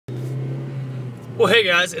Well, hey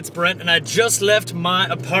guys, it's Brent, and I just left my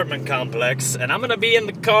apartment complex, and I'm gonna be in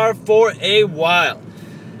the car for a while.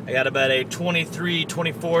 I got about a 23,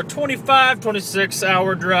 24, 25, 26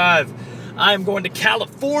 hour drive. I'm going to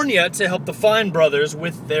California to help the Fine Brothers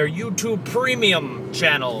with their YouTube premium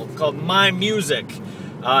channel called MyMusic.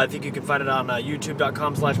 I think you can find it on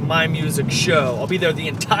youtube.com/MyMusicShow. I'll be there the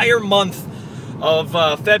entire month of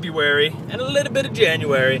February and a little bit of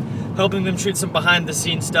January, helping them shoot some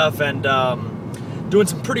behind-the-scenes stuff and doing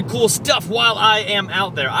some pretty cool stuff while I am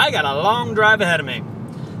out there. I got a long drive ahead of me.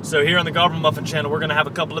 So here on the Garble Muffin channel, we're going to have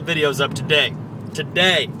a couple of videos up today.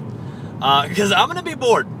 Because I'm going to be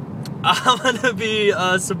bored. I'm going to be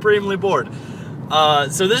supremely bored.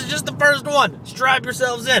 So this is just the first one. Strap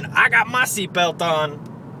yourselves in. I got my seatbelt on.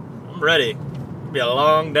 I'm ready. It'll be a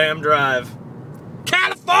long damn drive.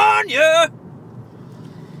 California!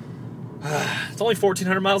 It's only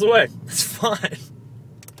 1,400 miles away. It's fine.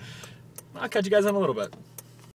 I'll catch you guys in a little bit.